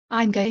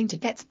I'm going to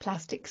get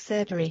plastic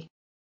surgery.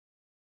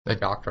 The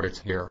doctor is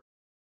here.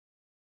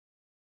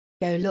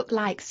 Go look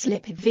like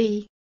Slippy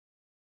V.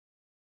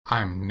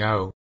 I'm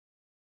no.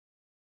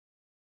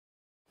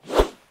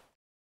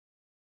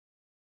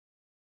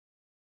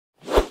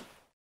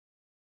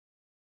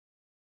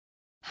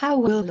 How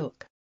will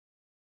look?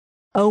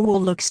 Oh,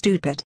 will look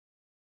stupid.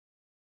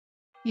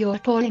 You're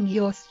calling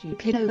your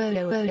stupid.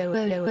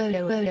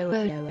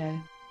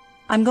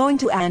 I'm going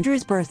to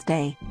Andrew's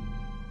birthday.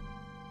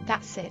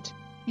 That's it.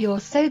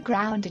 You're so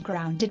grounded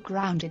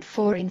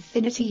for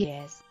infinity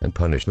years. And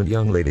punishment,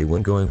 young lady,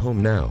 when going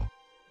home now.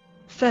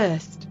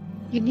 First,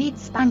 you need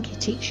Spanky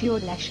teach your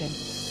lesson.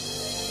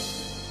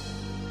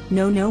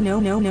 No.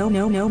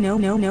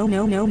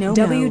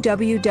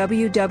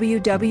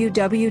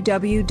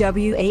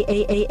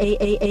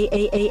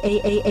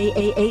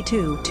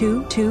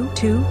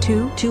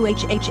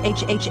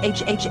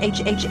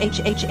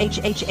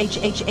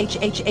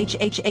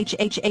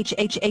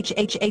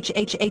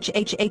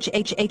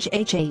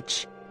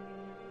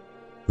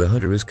 The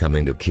hunter is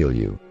coming to kill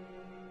you.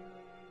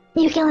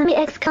 You killing me!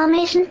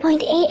 Exclamation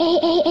point!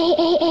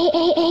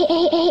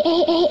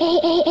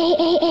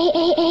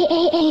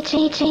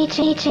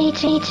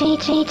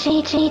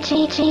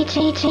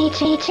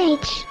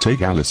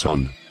 Take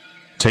Allison.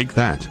 Take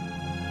that.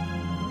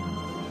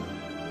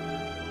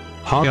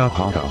 Ha ha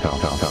ha ha ha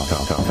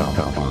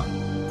ha ha.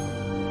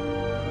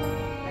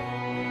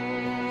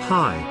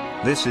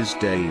 Hi, this is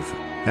Dave,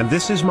 and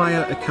this is my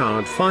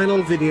account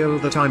final video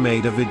that I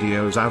made a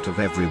videos out of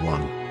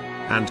everyone.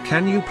 And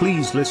can you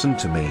please listen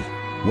to me?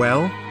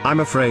 Well, I'm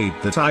afraid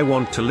that I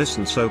want to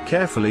listen so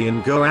carefully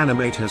and Go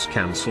Animate has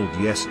cancelled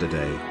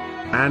yesterday.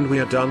 And we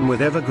are done with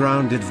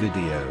Evergrounded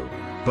video.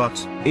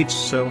 But, it's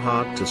so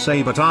hard to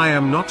say, but I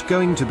am not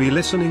going to be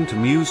listening to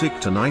music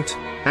tonight,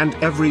 and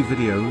every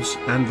videos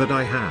and that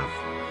I have.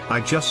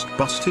 I just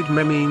busted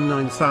Meme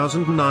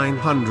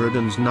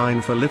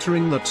 9909 for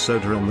littering that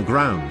soda on the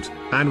ground,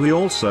 and we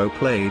also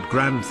played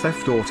Grand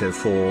Theft Auto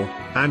 4,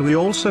 and we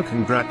also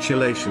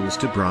congratulations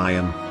to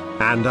Brian.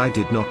 And I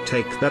did not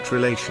take that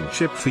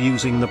relationship for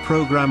using the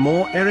program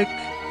or Eric.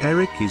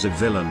 Eric is a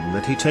villain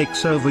that he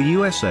takes over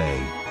USA.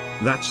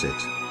 That's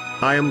it.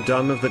 I am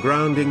done of the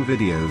grounding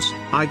videos.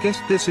 I guess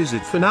this is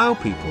it for now,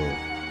 people.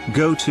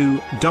 Go to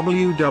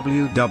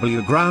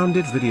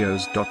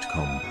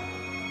www.groundedvideos.com.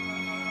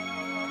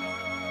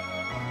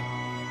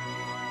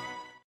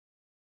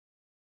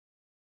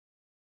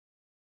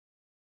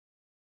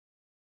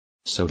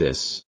 So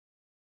this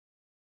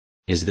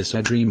is this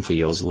a dream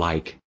feels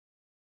like?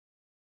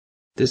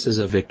 This is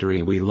a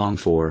victory we long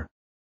for.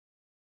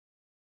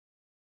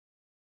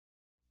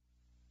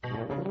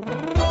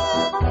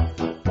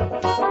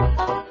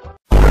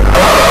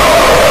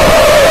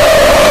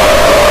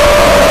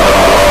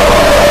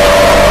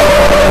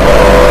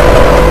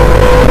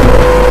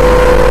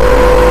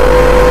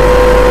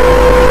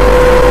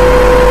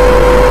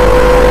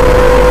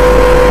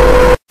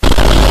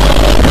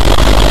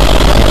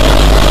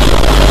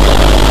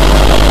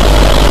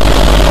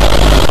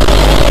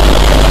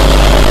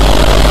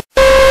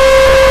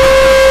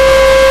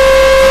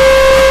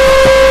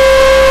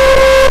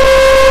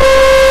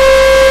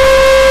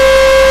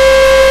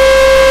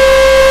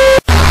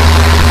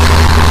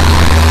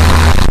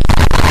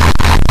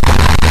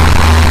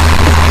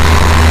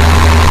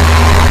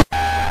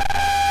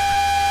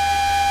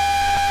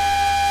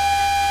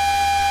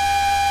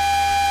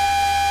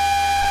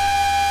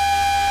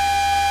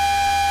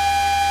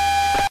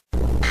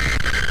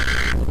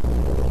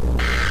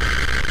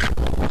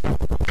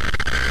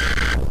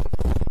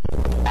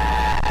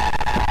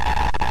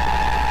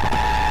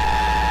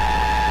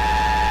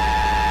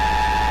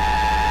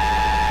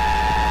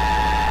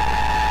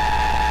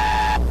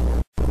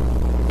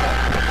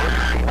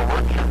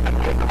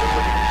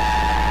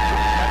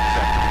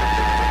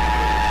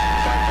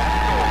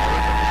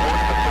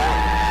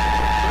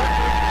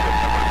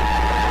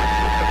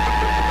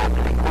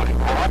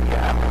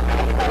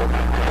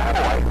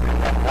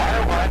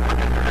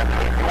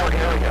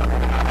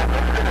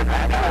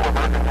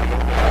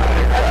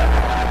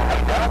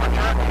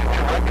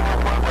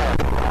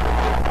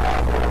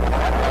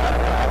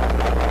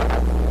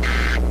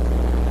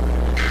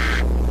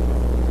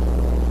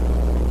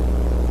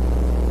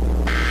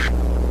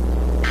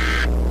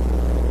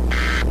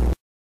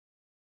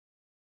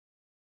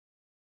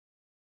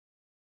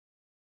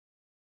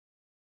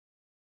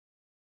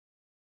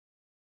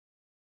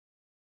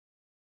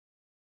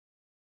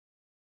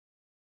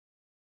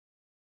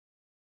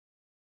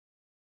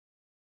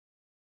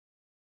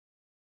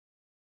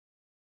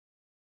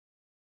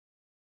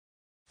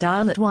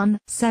 Dial at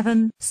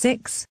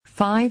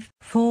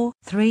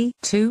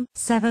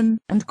 1-765-432-7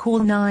 and call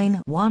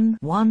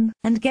 911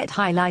 and get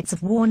highlights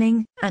of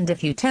warning, and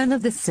if you turn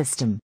off this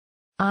system,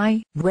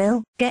 I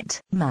will get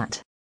mad.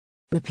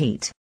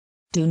 Repeat.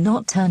 Do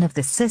not turn off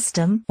the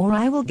system or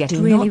I will get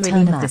really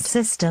mad. The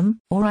system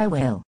or I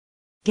will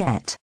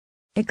get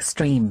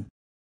extreme.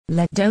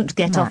 Don't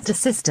get off the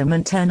system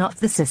and turn off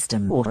the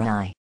system or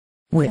I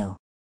will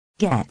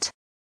get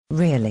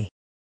really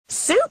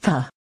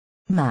super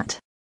mad.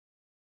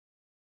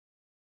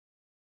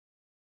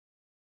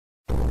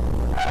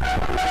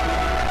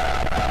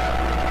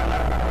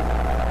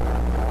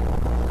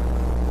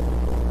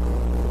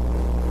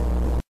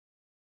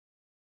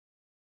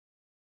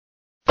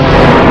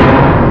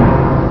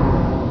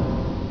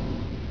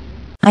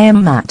 I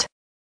am Matt.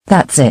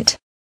 That's it.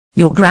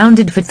 You're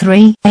grounded for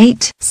 3,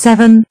 8,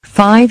 7,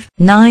 5,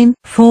 9,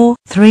 4,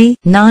 3,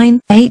 9,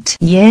 8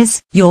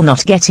 years. You're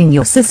not getting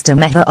your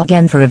system ever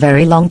again for a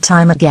very long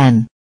time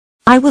again.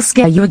 I will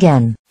scare you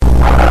again.